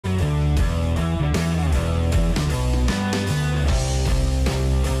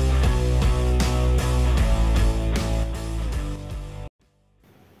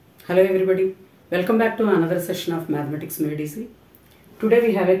Hello everybody, welcome back to another session of Mathematics Made Easy. Today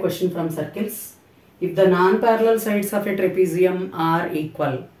we have a question from circles. If the non-parallel sides of a trapezium are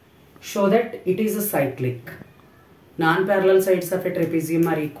equal, show that it is a cyclic. Non-parallel sides of a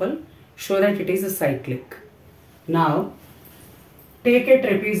trapezium are equal, show that it is a cyclic. Now, take a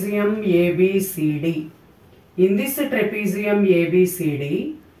trapezium ABCD. In this trapezium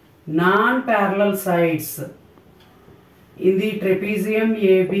ABCD, non-parallel sides. In the trapezium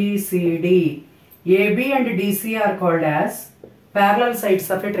ABCD, AB and DC are called as parallel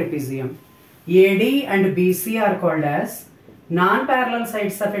sides of a trapezium. AD and BC are called as non-parallel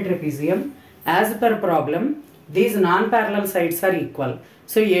sides of a trapezium. As per problem, these non-parallel sides are equal.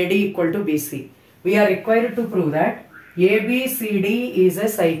 So AD equal to BC. We are required to prove that ABCD is a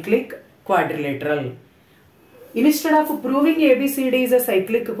cyclic quadrilateral. Instead of proving ABCD is a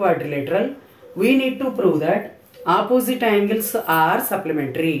cyclic quadrilateral, we need to prove that opposite angles are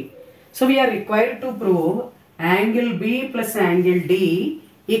supplementary. So we are required to prove angle B plus angle D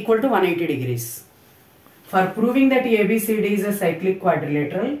equal to 180 degrees. For proving that ABCD is a cyclic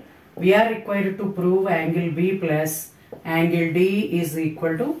quadrilateral, we are required to prove angle B plus angle D is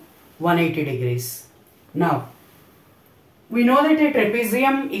equal to 180 degrees. Now, we know that a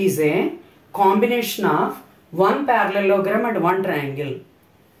trapezium is a combination of one parallelogram and one triangle.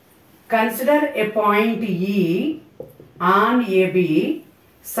 Consider a point E on AB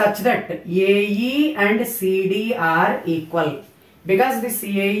such that AE and CD are equal. Because this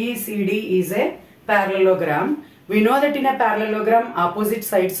AE-CD is a parallelogram, we know that in a parallelogram opposite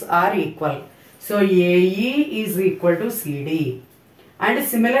sides are equal. So AE is equal to CD. And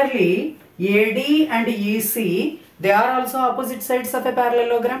similarly, AD and EC, they are also opposite sides of a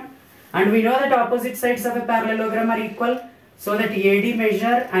parallelogram. And we know that opposite sides of a parallelogram are equal. So that AD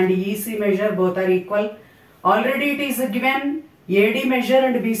measure and EC measure both are equal. Already it is given AD measure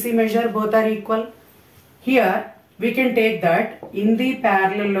and BC measure both are equal. Here we can take that in the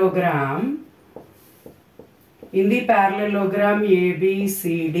parallelogram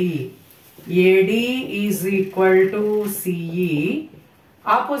ABCD, AD is equal to CE.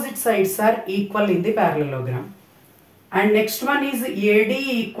 Opposite sides are equal in the parallelogram. And next one is AD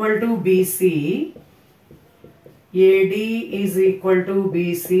equal to BC. AD is equal to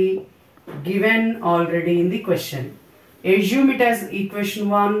BC given already in the question. Assume it as equation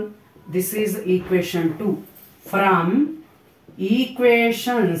 1. This is equation 2. From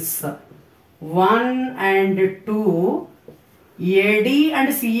equations 1 and 2, AD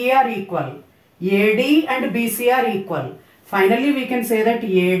and CE are equal. AD and BC are equal. Finally, we can say that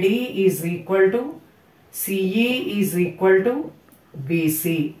AD is equal to CE is equal to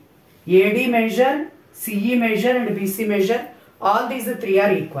BC. AD measure, CE measure and BC measure, all these three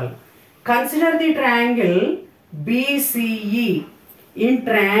are equal. Consider the triangle BCE. In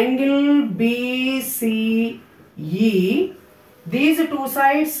triangle BCE, these two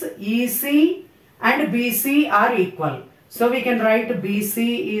sides EC and BC are equal. So we can write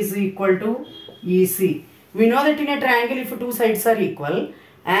BC is equal to EC. We know that in a triangle if two sides are equal,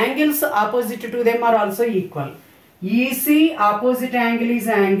 angles opposite to them are also equal. EC opposite angle is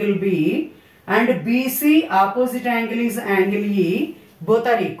angle B and BC opposite angle is angle E, both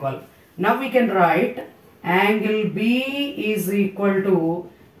are equal. Now we can write angle B is equal to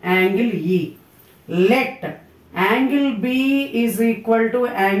angle E. Let angle B is equal to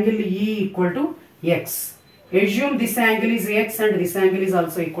angle E equal to X. Assume this angle is X and this angle is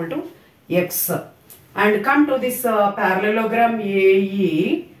also equal to X. And come to this parallelogram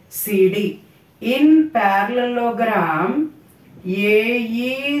AECD. In parallelogram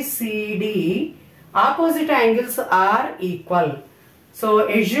AECD, opposite angles are equal. So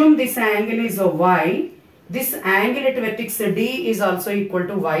assume this angle is Y. This angle at vertex D is also equal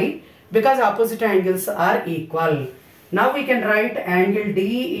to Y because opposite angles are equal. Now we can write angle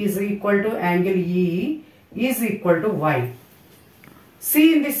D is equal to angle E is equal to Y.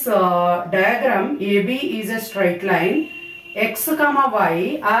 See in this diagram, AB is a straight line. X comma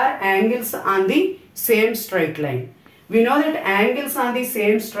Y are angles on the same straight line. We know that angles on the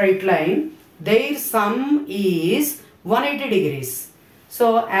same straight line, their sum is 180 degrees.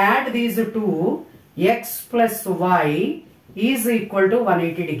 So add these two, X plus Y is equal to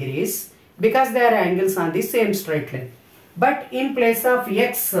 180 degrees because they are angles on the same straight line. But in place of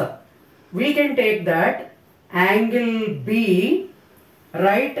X, we can take that angle B,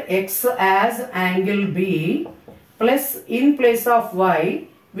 write X as angle B, plus in place of Y,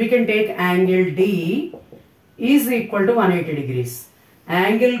 we can take angle D is equal to 180 degrees.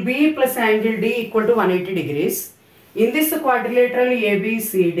 Angle B plus angle D equal to 180 degrees. In this quadrilateral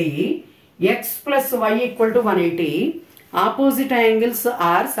ABCD, X plus Y equal to 180, opposite angles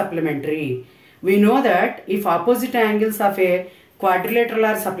are supplementary. We know that if opposite angles of a quadrilateral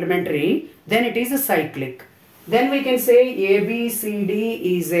are supplementary, then it is a cyclic. Then we can say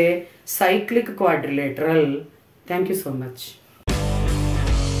ABCD is a cyclic quadrilateral. Thank you so much.